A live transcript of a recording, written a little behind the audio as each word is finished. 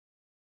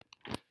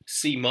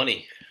C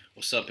Money.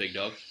 What's up, big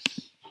dog?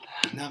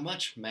 Not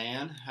much,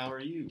 man. How are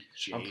you,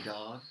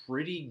 J-Dog?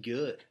 Pretty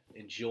good.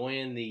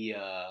 Enjoying the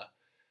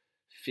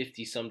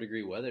 50-some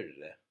degree weather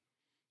today.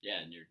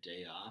 Yeah, and your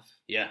day off.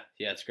 Yeah,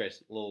 it's great.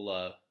 A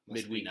little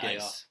midweek day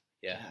off.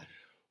 Yeah. God.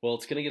 Well,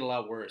 it's going to get a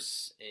lot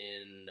worse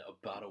in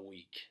about a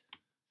week.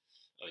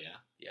 Oh, yeah?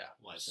 Yeah.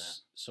 Why is that?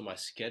 So my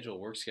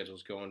work schedule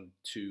is going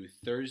to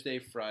Thursday,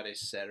 Friday,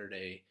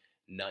 Saturday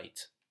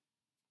night.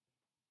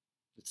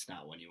 It's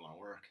not when you want to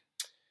work.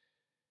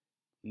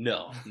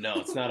 No,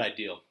 it's not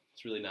ideal.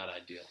 It's really not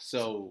ideal.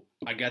 So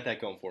I got that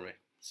going for me.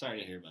 Sorry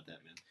to hear about that,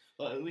 man.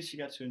 Well, at least you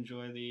got to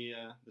enjoy the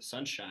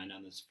sunshine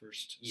on this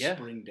first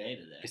spring day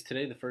today. Is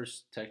today the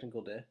first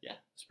technical day? Yeah.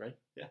 Spring?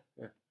 Yeah.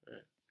 All right.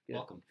 Good.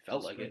 Welcome.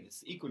 Felt like it. It's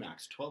the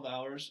equinox. 12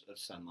 hours of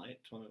sunlight,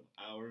 12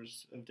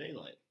 hours of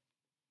daylight.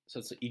 So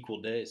it's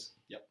equal days.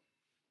 Yep.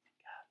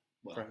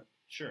 God. Well,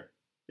 sure.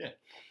 Yeah.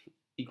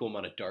 Equal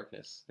amount of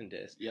darkness in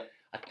days. Yep.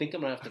 I think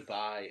I'm going to have to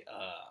buy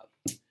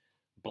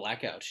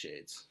blackout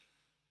shades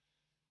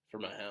for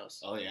my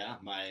house. Oh, yeah.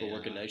 For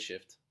working night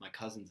shift. My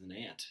cousin's an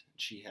aunt.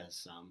 She has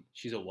some.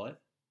 She's a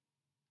what?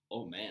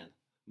 Oh, man.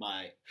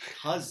 My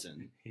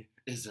cousin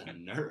is a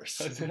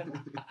nurse.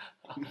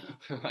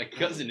 My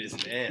cousin is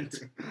an aunt.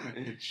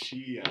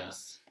 She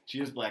has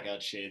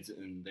blackout shades,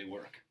 and they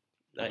work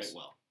Nice.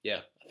 quite well. Yeah,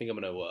 I think I'm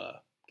going to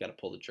got to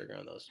pull the trigger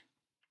on those.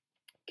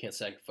 Can't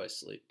sacrifice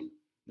sleep.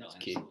 No, It's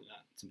key. absolutely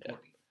not. It's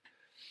important.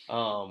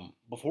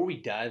 Before we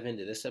dive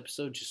into this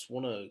episode, just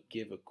want to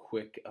give a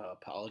quick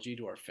apology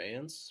to our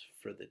fans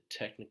for the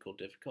technical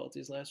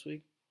difficulties last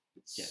week.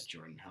 Yeah,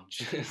 Jordan, how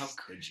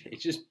could you? It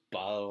just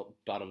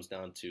bottoms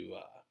down to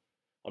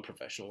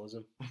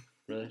unprofessionalism,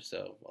 really.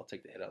 So I'll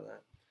take the hit on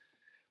that.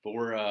 But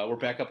we're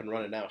back up and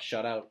running now.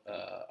 Shout out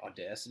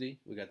Audacity.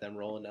 We got them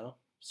rolling now.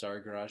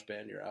 Sorry,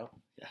 GarageBand, you're out.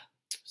 Yeah.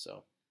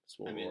 So that's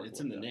what we're it's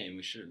in the name.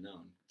 We should have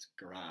known. It's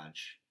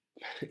Garage.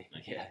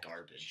 Like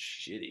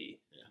garbage. Shitty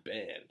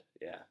band.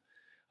 Yeah.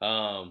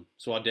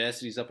 So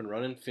Audacity's up and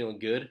running, feeling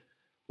good.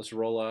 Let's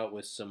roll out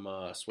with some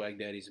Swag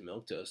Daddies and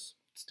Milk Toast.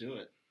 Let's do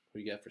it. What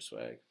do you got for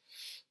swag?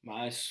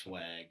 My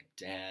swag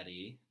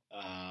daddy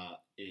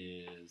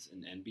is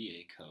an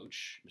NBA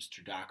coach,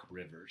 Mr. Doc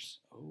Rivers.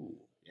 Oh.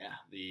 Yeah,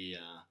 the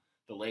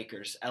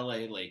Lakers,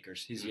 LA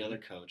Lakers. He's the other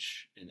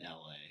coach in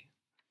LA.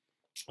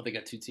 Oh, they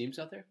got two teams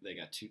out there? They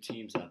got two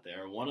teams out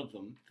there. One of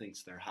them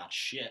thinks they're hot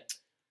shit,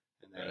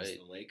 and that is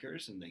the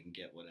Lakers, and they can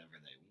get whatever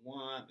they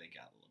want. They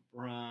got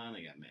LeBron,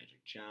 they got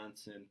Magic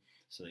Johnson.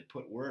 So they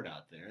put word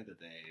out there that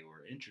they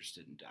were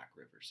interested in Doc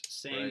Rivers.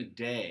 Same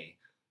day,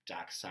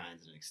 Doc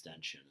signs an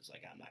extension. It's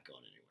like, I'm not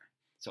going anywhere.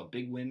 So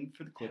big win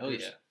for the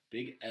Clippers. Hell yeah.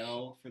 Big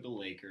L for the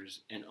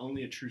Lakers, and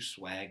only a true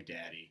swag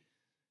daddy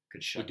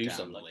could shut do down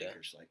something the like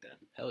Lakers like that.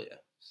 Hell yeah.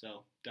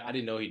 So Doc, I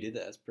didn't know he did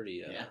that. That's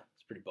pretty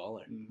it's pretty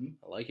baller. Mm-hmm.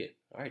 I like it.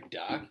 All right,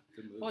 Doc.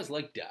 Good move. I always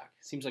liked Doc.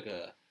 Seems like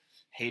a...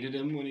 Hated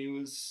him when he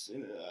was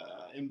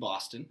in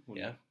Boston. When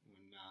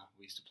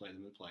we used to play them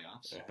in the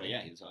playoffs. Uh-huh. But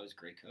yeah, he was always a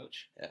great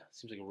coach. Yeah,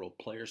 seems like a real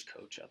player's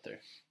coach out there.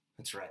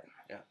 That's right.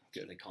 Yeah, That's good.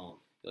 what they call him.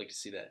 You like to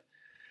see that.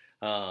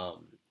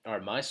 All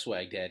right, my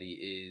swag daddy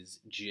is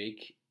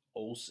Jake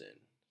Olson.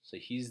 So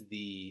he's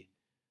the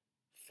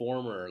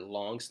former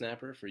long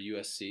snapper for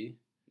USC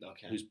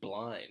Okay. who's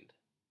blind.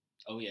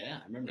 Oh yeah,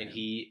 I remember. And him.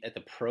 he, at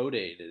the pro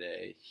day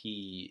today,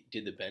 he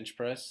did the bench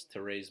press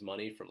to raise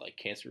money for like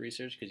cancer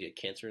research because he had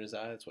cancer in his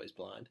eye. That's why he's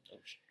blind. Oh,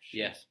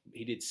 Yeah,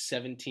 he did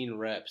 17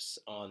 reps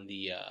on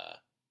the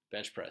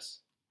bench press,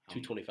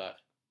 225,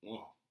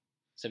 Whoa,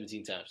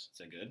 17 times. is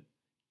that good?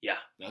 Yeah,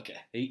 Okay.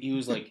 he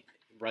was like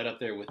right up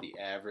there with the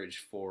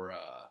average for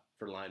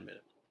linemen.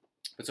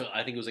 But so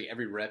I think it was like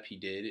every rep he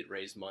did, it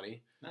raised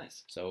money.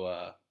 Nice.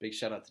 So big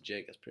shout out to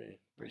Jake. That's pretty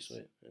Nice.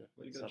 sweet. Yeah,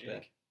 Way to it's go, not Jake.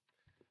 bad.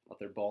 Out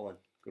there balling.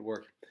 Good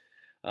work.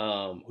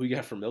 Who you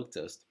got for Milk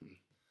Toast?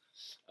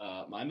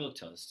 My milk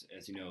toast,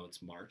 as you know,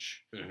 it's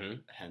March. Mm-hmm.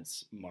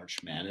 Hence, March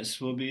Madness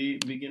will be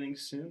beginning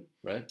soon.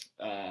 Right.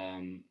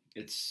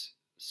 It's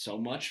so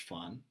much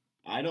fun.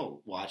 I don't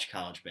watch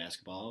college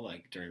basketball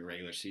like during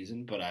regular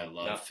season, but I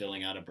love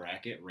filling out a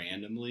bracket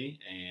randomly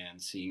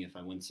and seeing if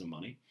I win some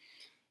money.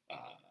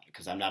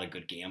 Because I'm not a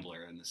good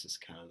gambler, and this is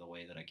kind of the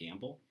way that I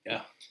gamble.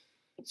 Yeah.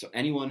 So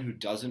anyone who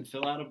doesn't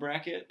fill out a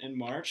bracket in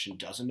March and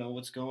doesn't know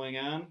what's going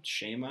on,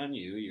 shame on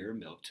you. You're a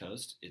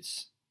milquetoast.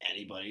 It's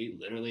anybody,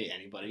 literally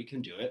anybody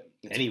can do it.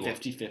 It's Anyone. a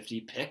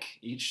 50-50 pick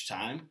each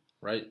time.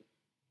 Right.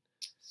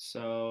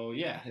 So,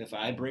 yeah, if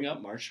I bring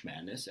up March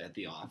Madness at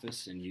the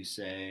office and you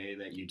say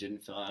that you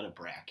didn't fill out a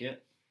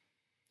bracket,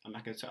 I'm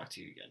not going to talk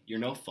to you again. You're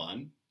no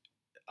fun.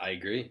 I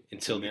agree.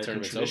 Until the American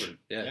tournament's tradition.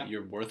 over. Yeah.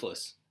 You're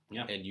worthless.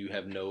 Yeah. And you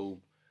have no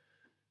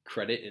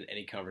credit in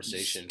any You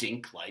conversation.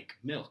 stink like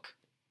milk.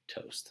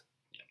 Toast.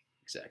 Yeah.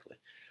 Exactly.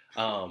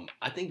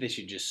 I think they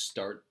should just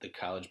start the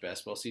college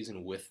basketball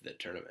season with the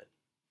tournament.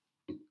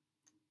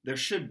 There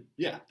should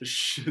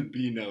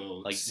be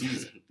no Like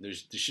season. there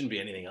shouldn't be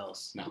anything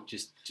else. No.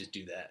 Just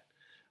do that.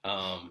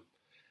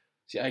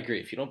 See, I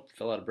agree. If you don't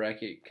fill out a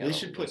bracket, They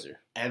should put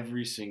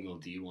every single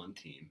D1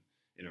 team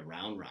in a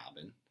round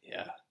robin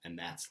Yeah. And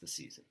that's the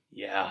season.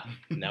 Yeah.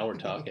 Now we're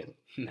talking.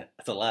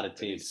 That's a lot of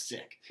teams.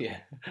 Sick. Yeah.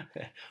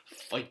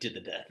 Fight to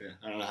the death. Yeah.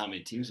 I don't know how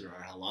many teams there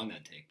are, how long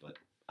that'd take, but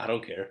I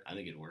don't care. I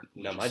think it'd work.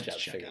 Not my job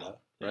to figure it out.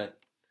 Yeah. Right.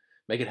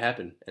 Make it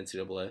happen,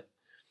 NCAA.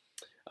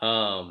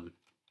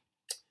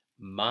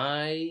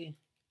 My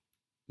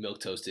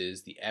milquetoast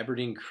is the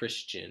Aberdeen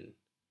Christian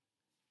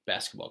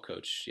basketball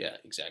coach. Yeah,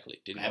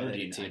 exactly. Didn't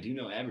Aberdeen. I do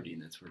know Aberdeen.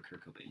 That's where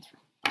Kurt Cobain's from.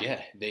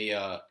 Yeah,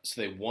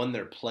 they won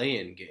their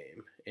play-in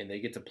game and they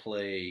get to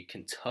play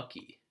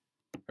Kentucky,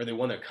 or they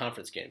won their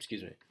conference game.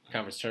 Excuse me,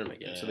 conference tournament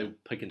game. So they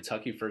play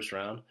Kentucky first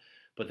round,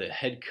 but the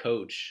head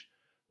coach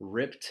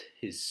ripped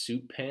his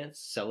suit pants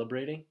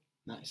celebrating.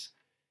 Nice.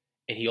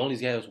 And he only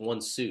has one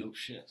suit. Oh,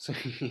 shit. So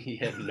he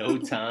had no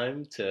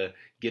time to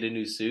get a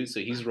new suit. So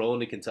he's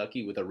rolling to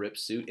Kentucky with a ripped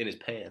suit in his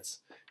pants.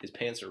 His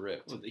pants are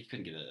ripped. Well, he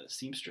couldn't get a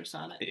seamstress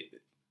on it?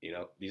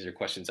 These are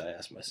questions I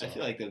ask myself. I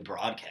feel like the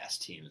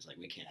broadcast team is like,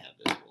 we can't have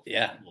this.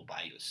 We'll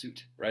buy you a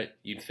suit. Right.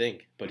 You'd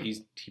think. But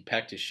he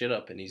packed his shit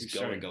up and he's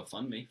going. Start a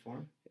GoFundMe for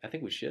him? I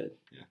think we should.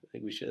 Yeah. I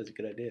think we should. That's a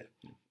good idea.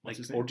 What's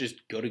his name? Or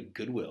just go to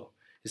Goodwill.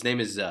 His name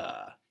is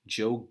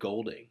Joe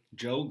Golding.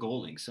 Joe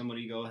Golding.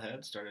 Somebody go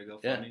ahead. Start a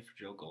GoFundMe for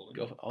Joe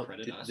Golding.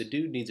 Credit us. The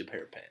dude needs a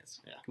pair of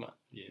pants. Yeah. Come on.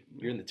 Yeah.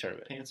 You're in the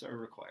tournament. Pants are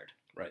required.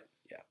 Right.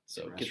 Yeah.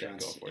 So in get that going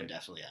for you. And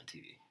definitely on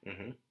TV.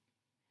 Mm-hmm.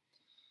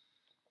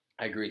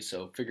 I agree.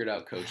 So figure it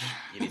out, Coach.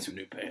 You need some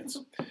new pants.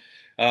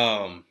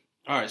 All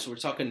right. So we're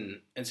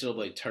talking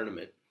NCAA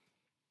tournament.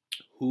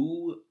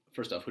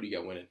 First off, who do you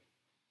got winning?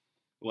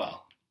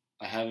 Well,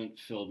 I haven't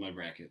filled my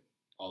bracket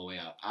all the way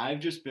out. I've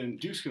just been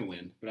Duke's gonna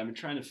win, but I've been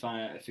trying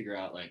to figure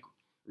out like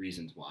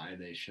reasons why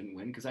they shouldn't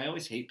win, because I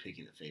always hate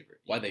picking the favorite.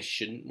 Why they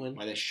shouldn't win?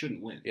 Why they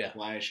shouldn't win? Yeah.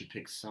 Why I should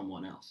pick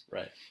someone else?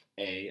 Right.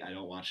 I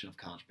don't watch enough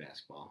college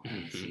basketball.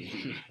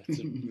 That's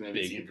a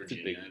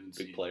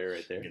big player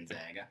right there.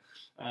 Gonzaga.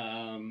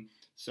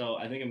 So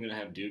I think I'm gonna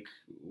have Duke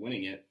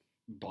winning it,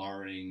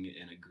 barring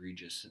an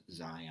egregious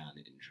Zion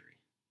injury.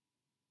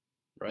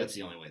 Right. That's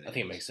the only way. I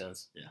think it makes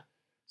sense. Yeah.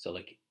 So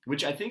like,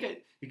 which I think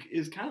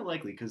is kind of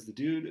likely, because the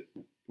dude,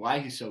 why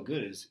he's so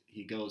good is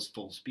he goes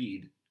full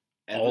speed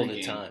all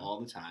the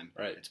time.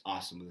 Right. It's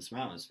awesome with a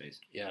smile on his face.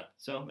 Yeah.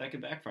 So that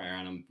could backfire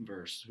on him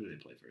versus who they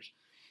play first.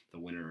 The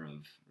winner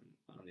of,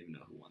 I don't even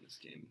know who won this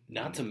game.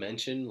 Not to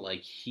mention,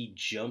 like, he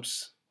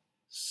jumps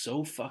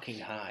so fucking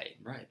high.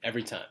 Right.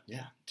 Every time.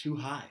 Yeah. Too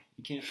high.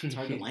 You can't, it's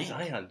hard to land.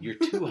 Zion, you're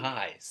too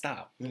high.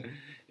 Stop.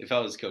 If I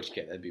was Coach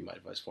K, that'd be my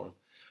advice for him.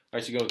 All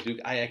right, so go with Duke.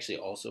 I actually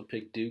also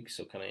picked Duke,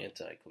 so kind of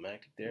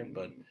anticlimactic there,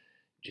 but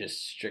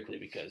just strictly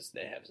because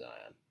they have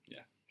Zion.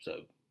 Yeah.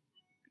 So,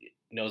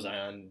 no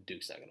Zion,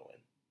 Duke's not going to win.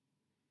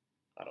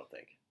 I don't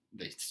think.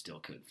 They still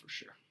could, for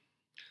sure.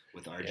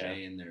 With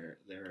RJ and their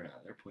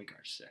point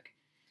guard's sick.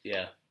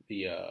 Yeah,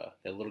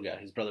 that little guy.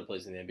 His brother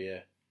plays in the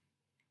NBA.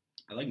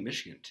 I like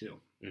Michigan,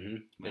 too. Mm-hmm.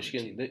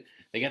 Michigan,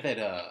 they got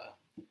that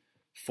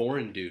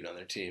foreign dude on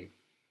their team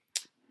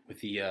with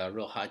the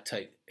real high,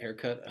 tight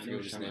haircut. I forget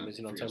what his name is.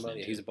 You know what I'm talking about?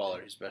 Yeah, he's a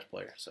baller. He's the best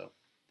player. So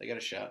they got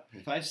a shot.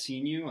 If I've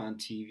seen you on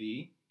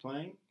TV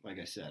playing, like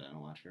I said, I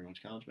don't watch very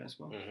much college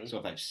basketball. Mm-hmm. So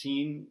if I've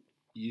seen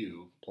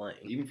you playing,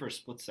 even for a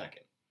split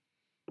second,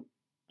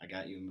 I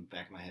got you in the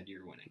back of my head.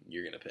 You're winning.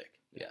 You're gonna pick.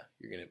 Yeah,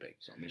 you're gonna pick.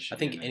 So Michigan, I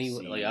think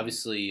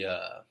obviously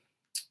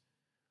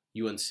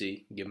UNC,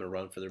 give them a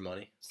run for their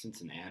money.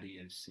 Cincinnati,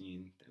 I've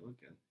seen. They look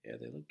good. Yeah,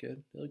 they look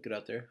good. They look good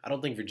out there. I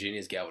don't think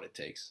Virginia's got what it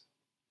takes.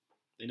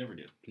 They never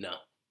do. No.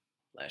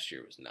 Last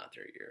year was not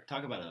their year.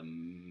 Talk about a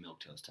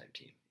milquetoast type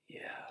team.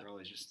 Yeah. They're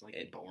always just like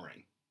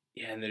boring.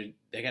 Yeah, and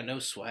they got no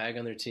swag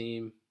on their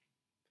team.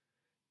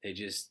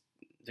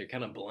 They're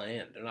kind of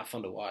bland. They're not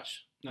fun to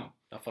watch. No.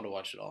 Not fun to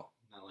watch at all.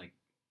 Not like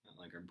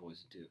our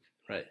boys at Duke.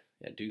 Right.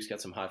 Yeah, Duke's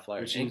got some high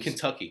flyers. And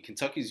Kentucky.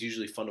 Kentucky's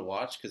usually fun to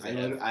watch because I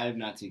have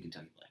not seen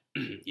Kentucky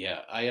play.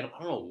 Yeah, I don't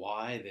know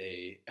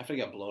why after they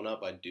got blown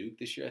up by Duke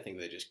this year, I think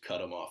they just cut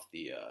them off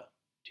the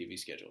TV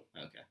schedule.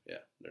 Okay. Yeah,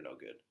 they're no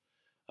good.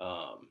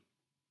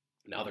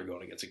 Now they're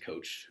going against a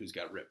coach who's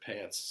got ripped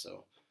pants,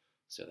 so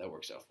that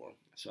works out for them.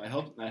 So I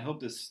hope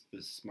this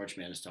March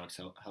Madness talks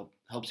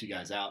helps you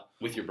guys out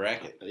with your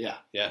bracket.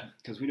 Yeah,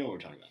 because we know what we're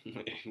talking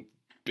about.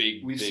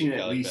 We've seen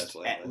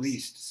at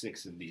least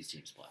 6 of these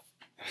teams play.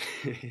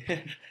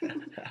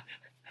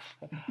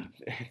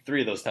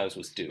 3 of those times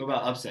was Duke. What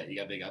about upset? You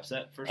got big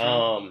upset first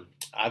round?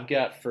 I've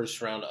got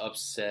first round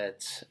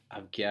upset.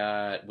 I've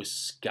got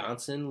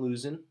Wisconsin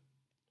losing.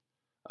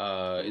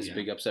 Is a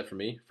big upset for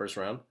me. First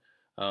round.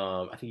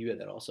 I think you had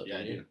that also. Yeah,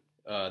 I do.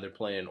 They're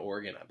playing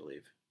Oregon, I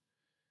believe.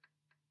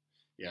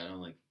 Yeah,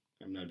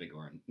 I'm not a big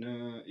Oregon.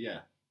 No, yeah.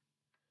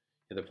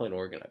 Yeah, they're playing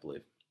Oregon, I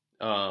believe.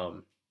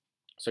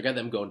 So I got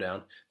them going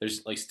down.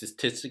 There's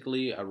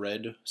statistically, I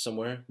read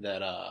somewhere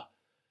that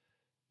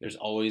there's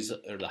always,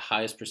 or the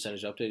highest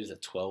percentage update is a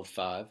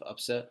 12-5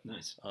 upset.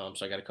 Nice.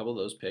 So I got a couple of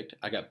those picked.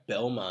 I got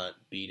Belmont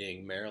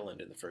beating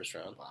Maryland in the first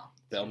round. Wow.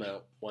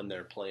 Belmont won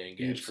their playing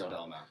game. Huge for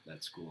Belmont.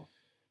 That's cool.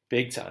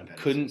 Big time.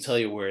 Couldn't tell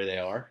you where they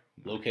are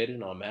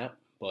located on a map,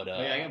 but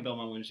I got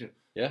Belmont winning too.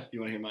 Yeah.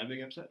 You want to hear my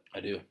big upset? I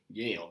do.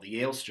 Yale. The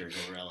Yalesters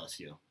over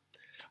LSU.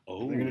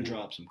 Oh, they're going to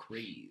draw up some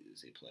crazy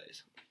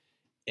plays.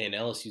 And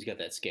LSU's got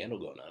that scandal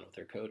going on with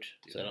their coach.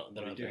 Dude, So they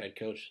don't have their head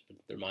coach.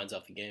 Their mind's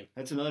off the game.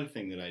 That's another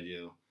thing that I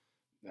do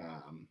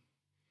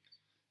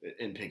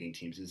in picking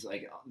teams is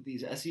like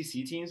these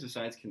SEC teams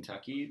besides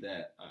Kentucky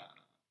that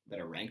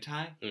are ranked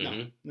high.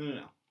 Mm-hmm.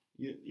 No.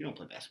 You don't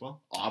play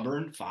basketball.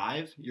 Auburn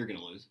 5, you're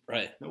gonna lose.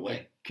 Right. No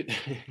way.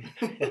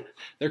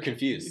 They're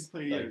confused.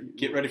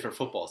 Get ready for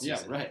football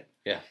season. Yeah. Right.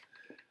 Yeah.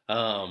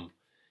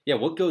 Yeah.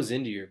 What goes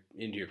into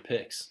your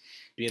picks?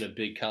 Being a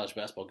big college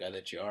basketball guy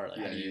that you are, like,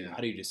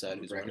 how do you decide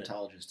who's winning?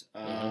 Bracketologist.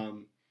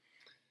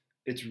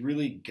 It's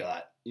really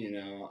gut.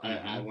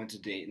 I went to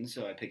Dayton,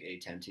 so I pick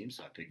A-10 teams.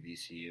 So I pick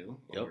VCU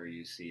over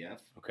UCF.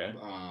 Okay.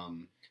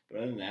 But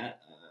other than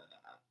that,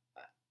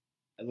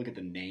 I look at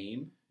the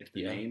name. If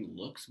the name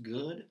looks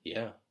good,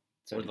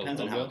 So it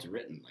depends on how it's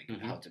written, like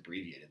how it's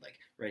abbreviated. Like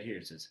right here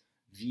it says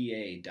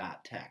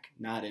VA.Tech.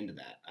 Not into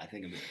that. I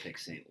think I'm going to pick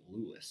St.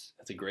 Louis.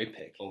 That's a great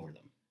pick. Over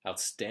them.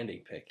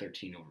 Outstanding pick.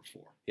 13/4.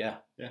 Yeah.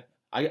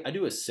 I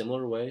do a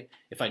similar way.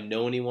 If I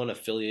know anyone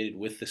affiliated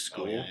with the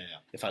school,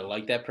 if I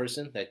like that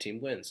person, that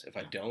team wins. If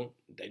I don't,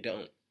 they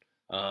don't.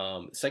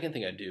 The second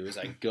thing I do is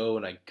I go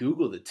and I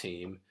Google the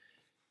team,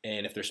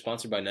 and if they're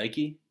sponsored by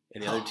Nike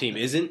and the other team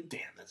isn't,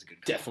 damn, that's a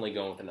good call. Definitely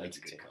going with the Nike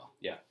team. Call.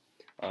 Yeah.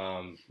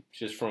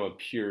 Just from a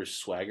pure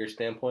swagger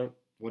standpoint.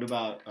 What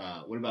about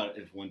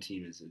if one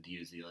team is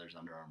Adidas, the other's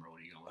Under Armour? What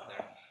are you going with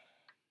there?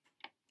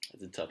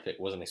 That's a tough pick.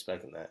 Wasn't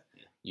expecting that.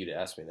 Yeah. You to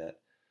ask me that.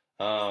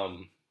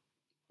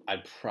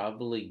 I'd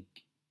probably,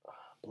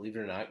 believe it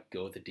or not,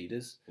 go with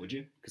Adidas. Would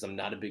you? Because I'm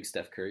not a big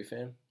Steph Curry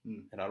fan,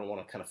 and I don't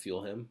want to kind of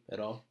feel him at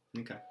all.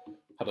 Okay.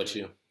 How about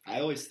you? I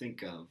always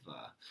think of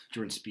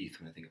Jordan Spieth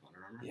when I think of Under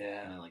Armour.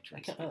 Yeah. And I like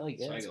Jordan Spieth. I like,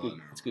 yeah, so it's I go good.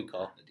 Under Armour. It's a good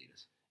call.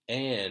 Adidas.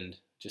 And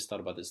just thought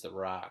about this. The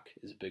Rock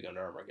is a big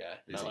Under Armour guy.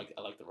 I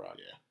like the Rock.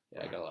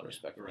 Yeah. I got a lot of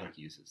respect for The him. Rock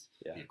uses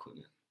the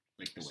equipment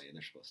like the way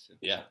they're supposed to.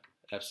 Yeah,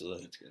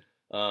 absolutely. That's good.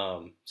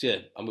 So yeah,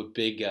 I'm a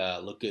big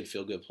look good,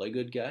 feel good, play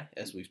good guy,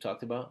 as we've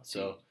talked about.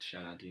 So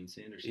shout out Dean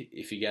Sanders.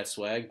 If you got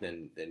swag,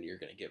 then you're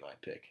gonna get my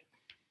pick.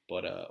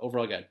 But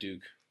overall, I got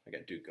Duke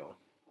going.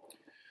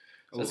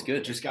 So that's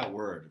good. Just got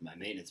word. My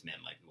maintenance man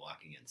might be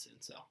walking in soon,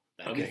 so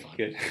that'll be fun.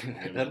 Good.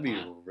 That'll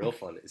be real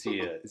fun. Is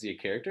he a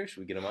character? Should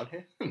we get him on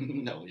here?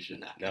 No, we should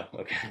not. No.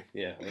 Okay.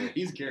 Yeah.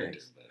 He's a character.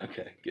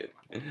 Okay. Good.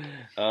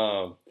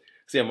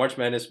 So yeah, March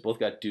Madness both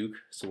got Duke.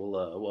 So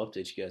we'll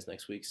update you guys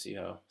next week. See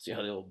how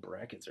the old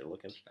brackets are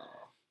looking.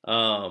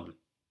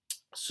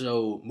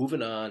 So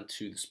moving on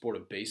to the sport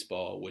of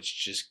baseball,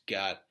 which just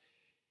got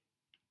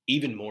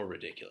even more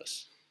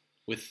ridiculous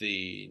with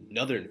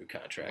another new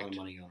contract. A lot of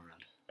money going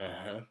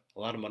around. A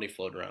lot of money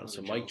floating around.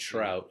 So Mike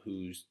Trout,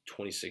 who's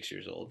 26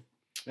 years old.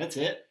 That's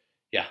it?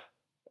 Yeah.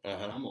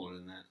 I'm older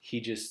than that. He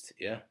just,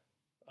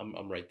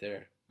 I'm right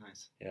there.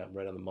 Nice. Yeah, I'm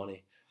right on the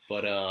money.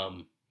 But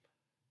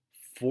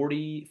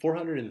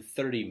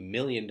 $430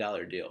 million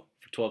deal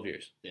for 12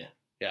 years. Yeah.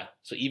 Yeah.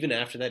 So even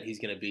after that, he's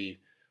going to be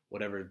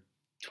whatever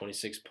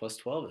 26 plus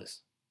 12 is.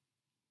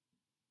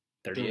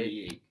 38.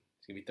 He's going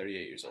to be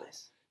 38 years old.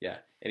 Nice. Yeah.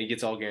 And he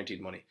gets all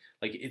guaranteed money.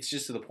 Like, it's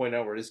just to the point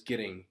now where it's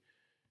getting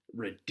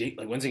ridiculous.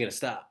 Like, when's it going to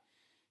stop?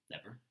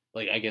 Never.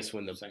 Like, I guess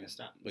when it's not going to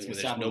stop. When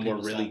there's no more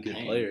really good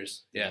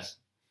players. Yeah.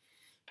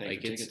 Pay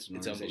for tickets and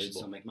organizations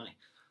don't make money.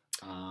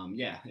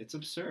 Yeah, it's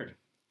absurd.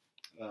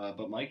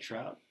 But Mike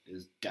Trout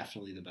is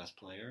definitely the best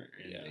player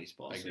in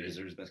baseball. So he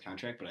deserves the best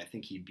contract, but I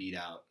think he beat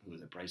out, who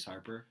was it, Bryce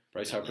Harper?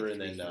 Bryce Harper and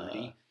then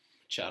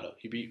Machado.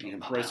 He beat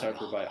Bryce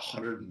Harper by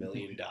 $100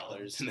 million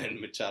and then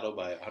Machado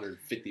by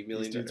 $150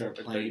 million. These dudes are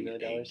playing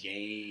a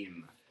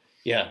game.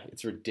 Yeah,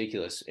 it's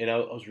ridiculous. And I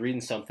was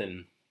reading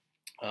something.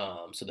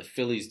 So the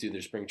Phillies do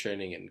their spring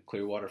training in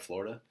Clearwater,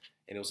 Florida.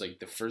 And it was like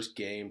the first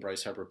game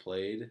Bryce Harper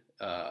played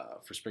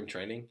for spring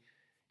training.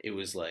 It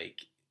was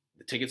like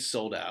the tickets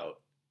sold out.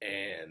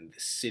 And the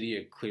city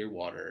of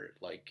Clearwater,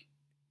 like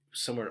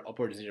somewhere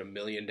upwards of $1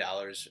 million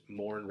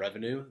more in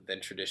revenue than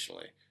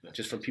traditionally,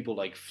 just from people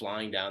like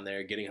flying down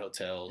there, getting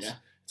hotels. Yeah.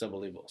 It's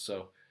unbelievable.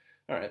 So,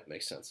 all right,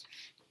 makes sense.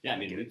 Yeah, I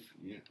mean,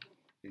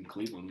 in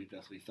Cleveland, we've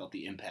definitely felt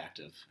the impact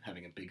of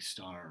having a big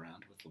star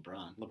around with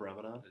LeBron.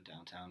 LeBron. The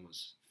downtown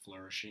was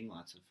flourishing,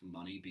 lots of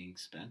money being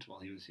spent while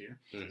he was here.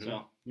 Mm-hmm.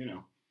 So, God,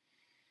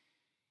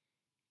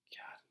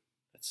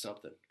 that's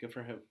something. Good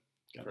for him.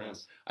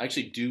 I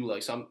actually do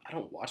like some. I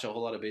don't watch a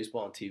whole lot of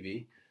baseball on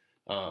TV.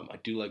 I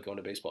do like going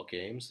to baseball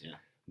games. Yeah.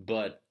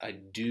 But I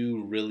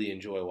do really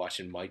enjoy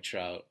watching Mike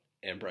Trout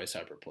and Bryce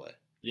Harper play.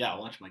 Yeah, I'll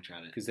watch Mike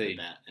Trout because they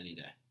bat any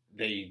day.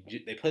 They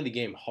play the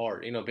game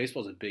hard.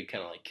 Baseball's a big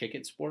kind of like kick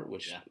it sport,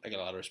 which I got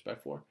a lot of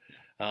respect for.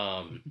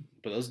 But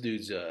those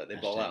dudes, they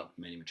ball out.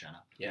 Manny Machado.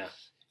 Yeah.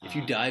 If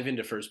you dive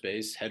into first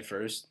base head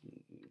first,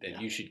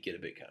 then you should get a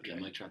big contract. Yeah,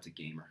 Mike Trout's a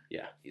gamer.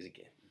 Yeah, he's a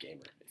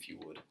gamer, if you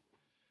would.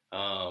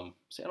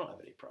 So I don't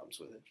have any problems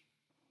with it,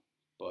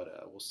 but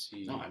we'll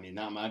see. No, I mean,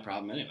 not my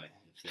problem anyway.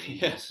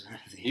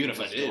 Even if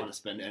I did want to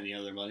spend any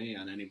other money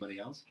on anybody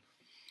else,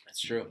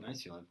 that's true.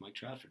 Nice, you'll have Mike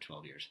Trout for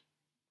 12 years.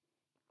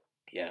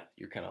 Yeah,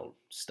 you're kind of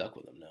stuck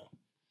with him now.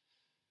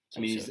 I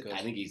mean,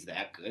 I think he's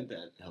that good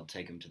that he'll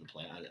take him to the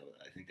play.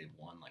 I think they've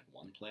won like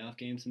one playoff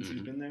game since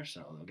he's been there,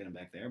 so they'll get him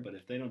back there. But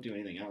if they don't do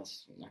anything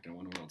else, they're not going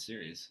to win a World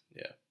Series.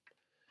 Yeah.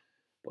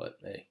 But,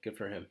 hey, good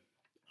for him.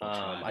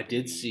 I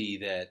did see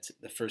that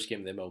the first game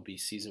of the MLB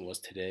season was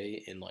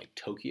today in, like,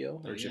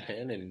 Tokyo or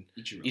Japan, and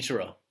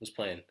Ichiro was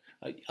playing.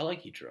 I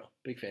like Ichiro.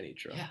 Big fan of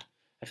Ichiro. Yeah.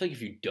 I feel like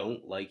if you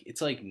don't like –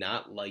 it's like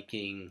not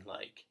liking,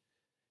 like,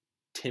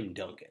 Tim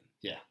Duncan.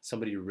 Yeah.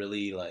 Somebody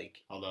really,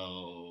 like –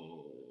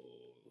 Although –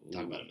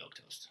 talk about a milk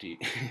toast.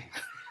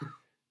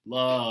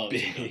 Love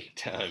big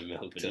time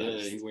milk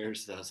toast. He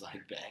wears those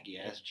like baggy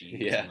ass jeans.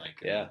 Yeah,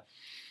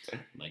 and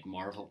like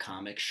Marvel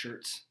comic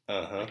shirts,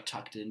 like,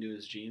 tucked into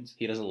his jeans.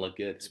 He doesn't look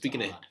good.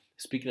 Speaking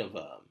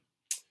of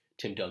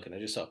Tim Duncan, I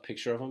just saw a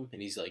picture of him,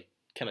 and he's like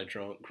kind of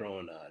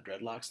growing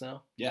dreadlocks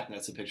now. Yeah,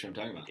 that's the picture I'm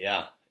talking about.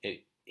 Yeah,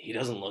 he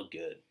doesn't look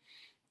good.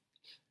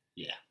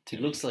 Yeah, he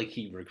looks like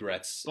he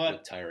regrets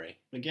retiring.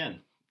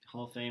 Again,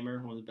 Hall of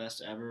Famer, one of the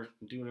best ever.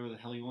 Do whatever the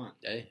hell you want.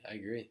 Hey, I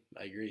agree.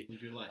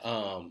 Live your life.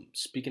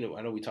 Speaking of,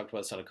 I know we talked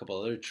about this on a couple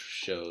other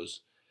shows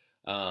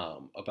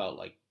about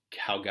like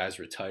how guys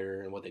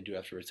retire and what they do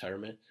after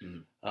retirement.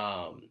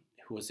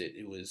 Who was it?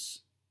 It was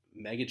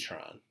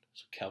Megatron.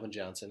 So Calvin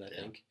Johnson, I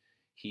think.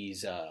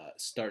 He's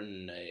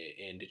starting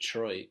in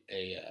Detroit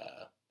a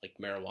like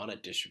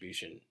marijuana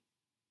distribution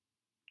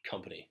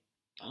company.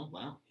 Oh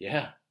wow!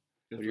 Yeah.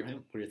 Good for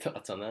him. What are your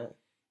thoughts on that?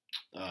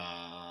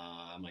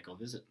 I might go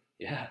visit.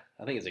 Yeah,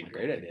 I think it's a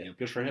great idea.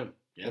 Good for him.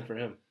 Yeah. Good for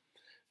him.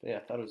 But yeah, I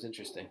thought it was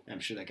interesting. I'm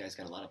sure that guy's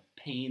got a lot of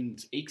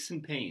pains, aches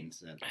and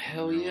pains that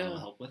hell yeah will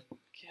help with.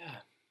 Yeah,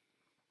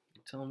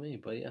 you're telling me.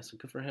 But yeah, so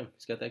good for him.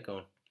 He's got that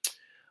going.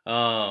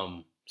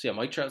 So yeah,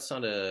 Mike Trout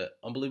signed an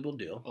unbelievable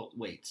deal. Oh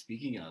wait,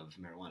 speaking of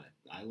marijuana,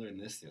 I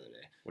learned this the other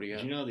day. What do you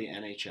got? Did you know the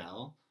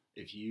NHL?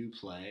 If you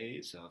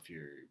play, so if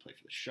you play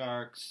for the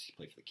Sharks, you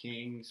play for the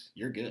Kings,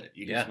 you're good.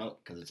 You can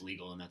smoke because it's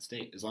legal in that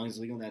state. As long as it's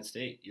legal in that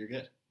state, you're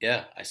good.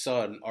 Yeah, I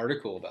saw an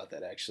article about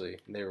that actually.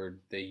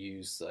 They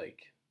used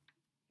like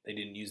they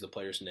didn't use the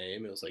player's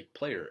name. It was like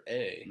player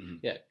A. Mm-hmm.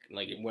 Yeah,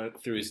 like it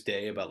went through his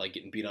day about like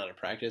getting beat on in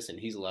practice, and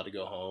he's allowed to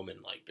go home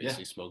and like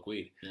basically smoke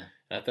weed. Yeah,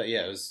 and I thought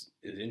it was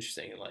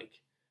interesting, and like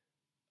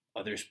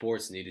other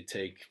sports need to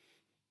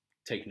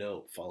take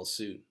note, follow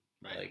suit.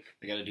 Right. Like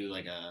they got to do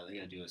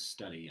a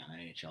study on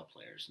NHL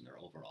players and their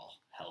overall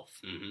health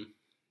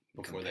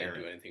before they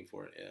do anything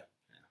for it. Yeah,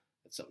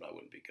 that's something I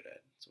wouldn't be good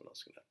at. Someone else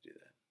is gonna have to do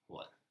that.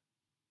 What?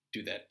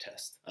 Do that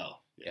test. Oh,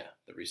 yeah,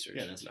 the research.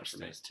 Yeah, that's not for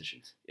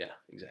statisticians. Yeah,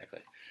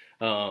 exactly.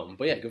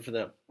 But yeah, good for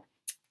them.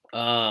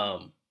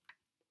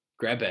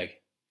 Grab bag.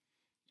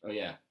 Oh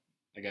yeah,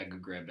 I got a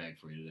good grab bag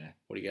for you today.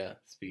 What do you got?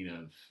 Speaking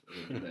of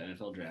the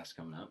NFL draft's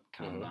coming up,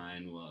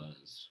 Combine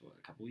was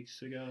a couple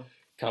weeks ago.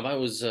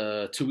 Combine was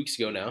 2 weeks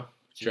ago now.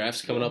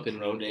 Draft's coming up in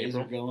pro days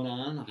April. Are going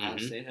on. Ohio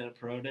State had a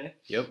pro day.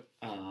 Yep.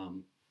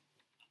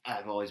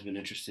 I've always been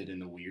interested in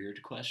the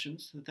weird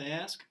questions that they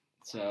ask.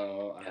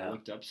 So I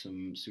looked up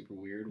some super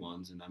weird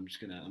ones, and I'm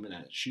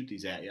gonna shoot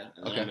these at you,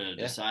 and then I'm gonna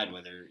decide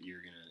whether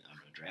I'm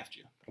gonna draft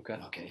you. Okay.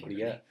 Okay. What do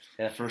you got?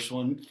 Yeah. First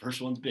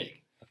one's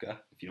big. Okay.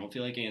 If you don't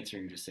feel like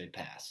answering, just say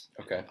pass.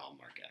 Okay. I'll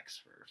mark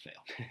X for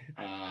fail.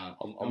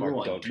 I'll number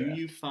mark one. Do draft.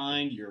 you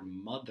find your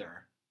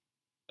mother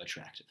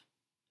attractive?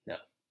 No.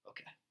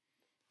 Okay.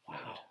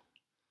 Wow.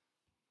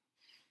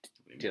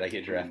 Did I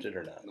get drafted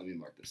or not? Let me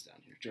mark this down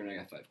here. Jordan, I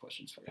got 5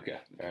 questions for you. Okay.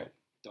 All right.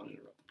 Don't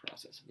interrupt the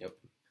process. Yep.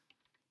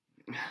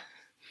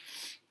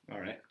 All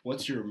right.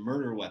 What's your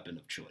murder weapon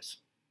of choice?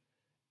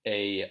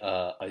 A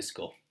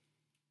icicle.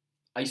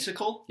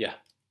 Icicle? Yeah.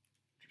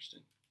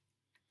 Interesting.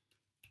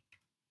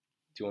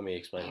 Do you want me to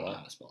explain why?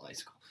 How to spell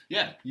icicle?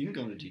 Yeah, you can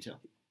go into detail.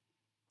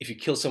 If you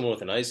kill someone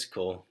with an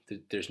icicle,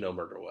 there's no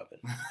murder weapon.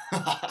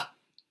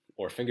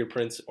 Or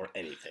fingerprints or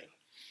anything.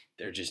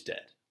 They're just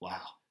dead.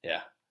 Wow.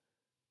 Yeah.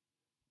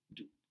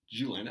 Did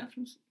you learn that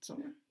from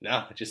somewhere?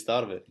 No, I just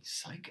thought of it.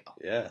 Psycho.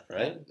 Yeah,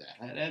 right?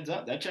 That adds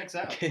up. That checks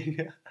out.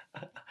 Okay.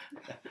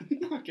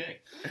 Okay.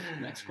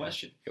 Next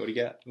question. What do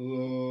you got?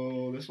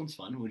 Oh, this one's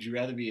fun. Would you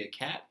rather be a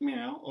cat,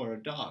 meow, or a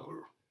dog?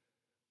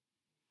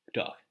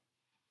 Dog.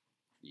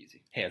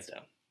 Easy. Hands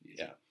down. Easy.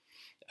 Yeah.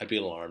 I'd be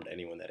alarmed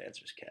anyone that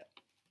answers cat.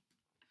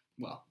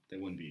 Well, they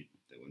wouldn't be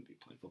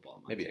playing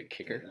football. Maybe a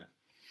kicker.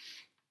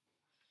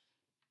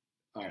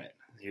 All right.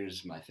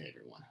 Here's my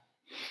favorite one.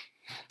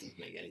 Doesn't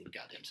make any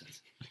goddamn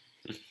sense.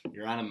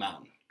 You're on a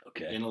mountain.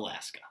 Okay. In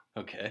Alaska.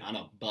 Okay. On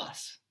a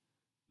bus.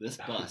 This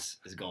bus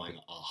is going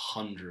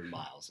 100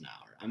 miles an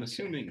hour. I'm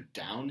assuming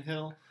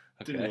downhill.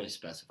 Didn't really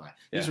specify.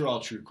 These are all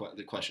true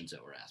the questions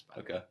that were asked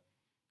by. Okay.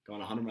 Going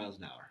 100 miles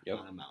an hour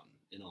on a mountain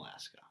in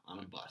Alaska on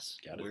a bus.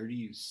 Got it. Where do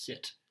you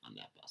sit on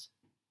that bus?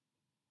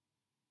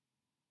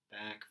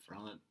 Back,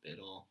 front,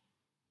 middle?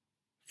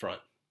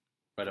 Front.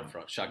 Right up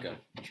front. Shotgun.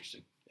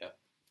 Interesting. Yeah.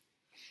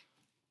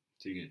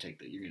 So you're gonna take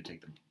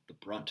the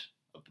brunt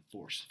of the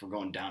force. If we're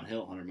going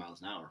downhill 100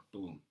 miles an hour,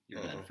 boom,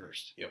 you're dead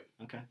first. Yep.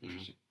 Okay.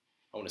 Interesting.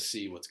 I want to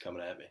see what's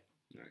coming at me.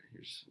 All right.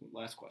 Here's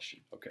last question.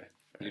 Okay.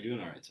 You're doing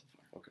all right so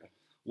far. Okay.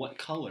 What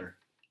color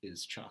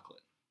is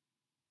chocolate?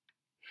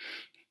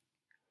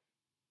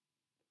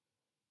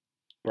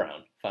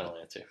 Brown. Final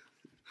answer.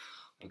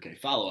 Okay,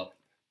 follow up.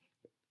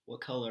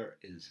 What color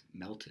is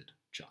melted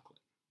chocolate?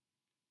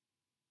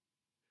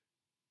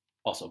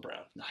 Also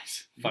brown.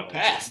 Nice. Final You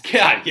passed. answer.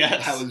 God,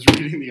 yes. I was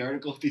reading the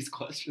article of these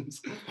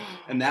questions,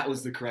 and that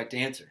was the correct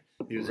answer.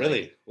 He was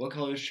Really? like, what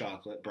color is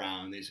chocolate?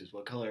 Brown. He says,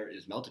 what color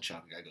is melted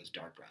chocolate? Guy goes,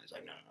 dark brown. He's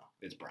like, no,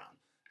 it's brown.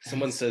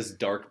 Someone says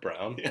dark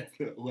brown. Yeah,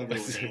 whoever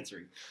was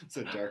answering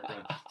said dark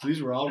brown. So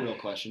these were all real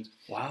questions.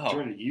 Wow.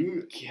 Jordan,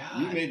 you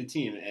God. made the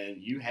team,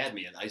 and you had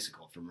me at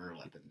Icicle for Murder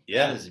Weapon.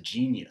 Yeah. That is a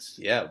genius.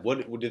 Yeah.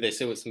 What did they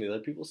say? What some of the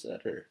other people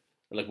said, or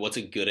like what's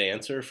a good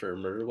answer for a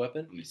murder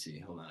weapon? Let me see.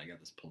 Hold on, I got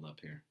this pulled up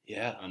here.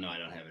 Yeah. Oh no, I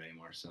don't have it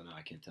anymore, so no,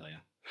 I can't tell you.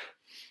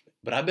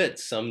 But I bet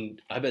some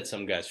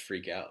guys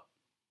freak out.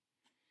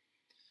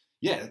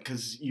 Yeah,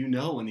 because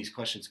when these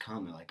questions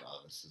come, they're like, oh,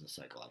 this is a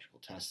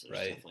psychological test. There's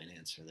Right. definitely an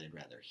answer they'd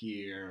rather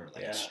hear, or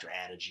like a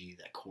strategy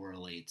that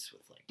correlates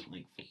with like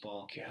playing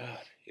football. God,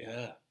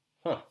 yeah.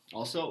 Huh.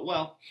 Also,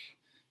 well,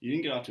 you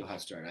didn't get off to a hot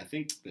start. I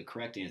think the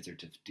correct answer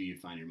to do you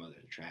find your mother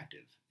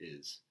attractive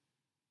is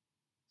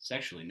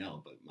sexually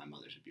no, but my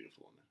mother's a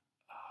beautiful woman.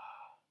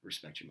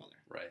 Respect your mother.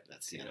 Right.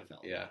 That's the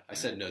NFL. Yeah. I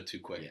said no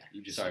too quick. Yeah,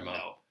 you just Sorry, said Mom.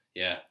 no.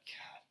 Yeah.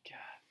 God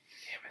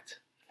damn it.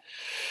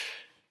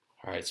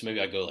 All right, so maybe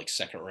I go like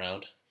second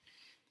round.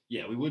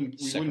 Yeah, we wouldn't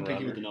pick you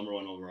rounder. with the number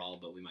one overall,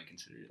 but we might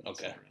consider it.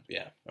 Okay.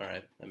 Yeah. All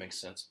right. That makes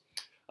sense.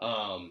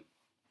 On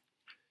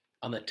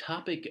the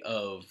topic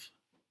of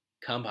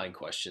combine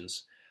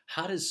questions,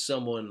 how does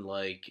someone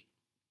like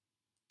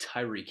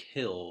Tyreek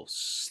Hill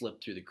slip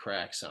through the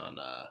cracks on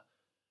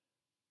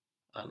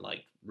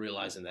like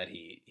realizing that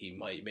he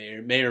may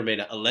or may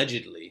not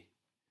allegedly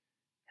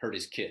hurt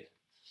his kid?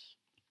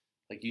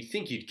 Like you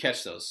think you'd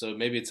catch those, so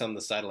maybe it's on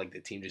the side of like the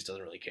team just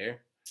doesn't really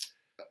care.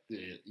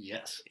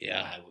 Yes.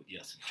 Yeah.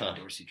 Yes. John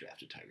Dorsey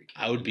drafted Tyreek.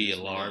 I would be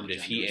alarmed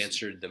if he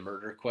answered the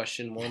murder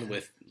question one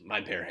with my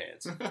bare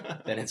hands.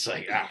 Then it's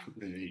like,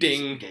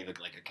 ding. Gave it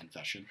like a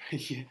confession.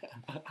 Yeah.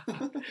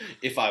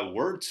 If I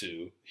were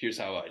to, here's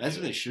how I do That's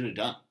what it. they should have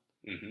done.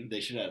 Mm-hmm. They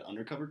should have had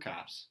undercover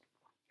cops.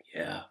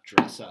 Yeah.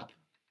 Dress up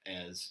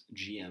as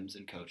GMs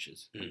and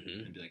coaches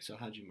Mm-hmm. and be like, so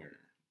how'd you murder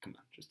her? Come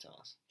on, just tell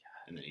us.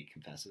 And then he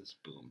confesses.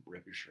 Boom.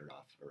 Rip your shirt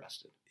off.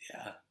 Arrested.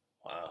 Yeah.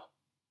 Wow.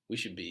 We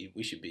should be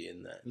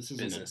in that This is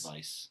business. an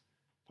advice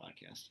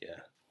podcast. Yeah.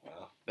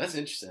 Wow. That's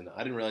interesting. I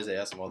didn't realize they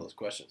asked them all those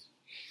questions.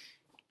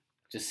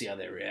 Just see how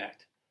they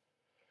react.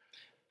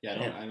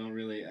 Yeah, I don't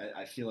really.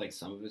 I feel like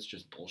some of it's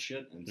just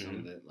bullshit, and some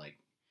of it, like,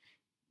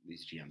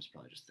 these GMs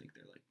probably just think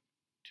they're like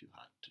too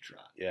hot to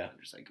trot. Yeah.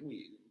 They're just like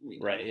we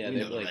Right, yeah, we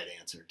know the like- right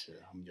answer to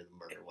the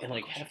murder weapon. And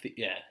like question.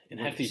 half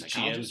What, these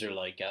psychologists? GMs are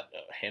like got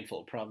a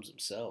handful of problems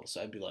themselves.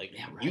 So I'd be like,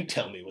 Yeah, right. you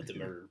tell me what the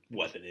murder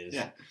weapon is.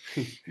 Yeah.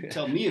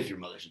 Tell me if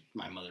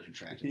my mother's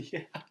attractive.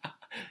 Yeah.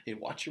 Hey,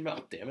 watch your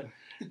mouth, damn it.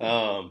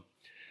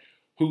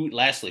 Who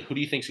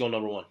do you think's going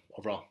number one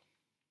overall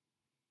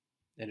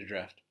in the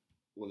draft?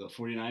 Well, the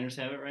 49ers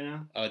have it right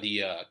now.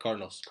 The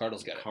Cardinals.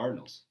 Cardinals got it.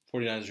 Cardinals.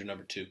 49ers are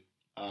number 2.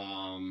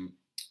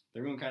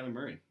 They're going Kyler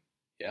Murray.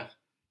 Yeah.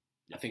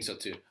 I think so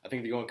too. I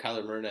think they're going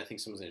Kyler Murray, and I think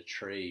someone's going to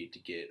trade to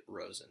get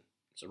Rosen.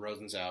 So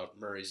Rosen's out,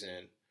 Murray's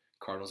in.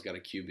 Cardinals got a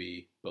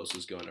QB.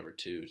 Bosa's going number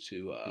 2 to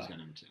Who's got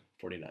number 2?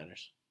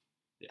 49ers.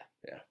 Yeah.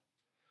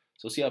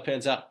 So we'll see how it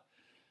pans out.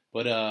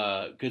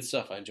 But good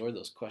stuff. I enjoyed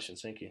those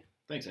questions. Thank you.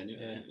 Thanks. I knew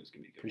Yeah. it was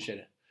going to be a good. Appreciate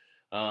it.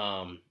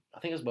 I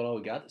think that's about all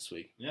we got this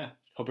week. Yeah.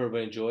 Hope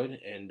everybody enjoyed,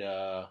 and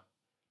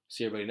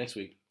see everybody next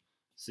week.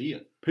 See ya.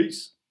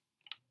 Peace.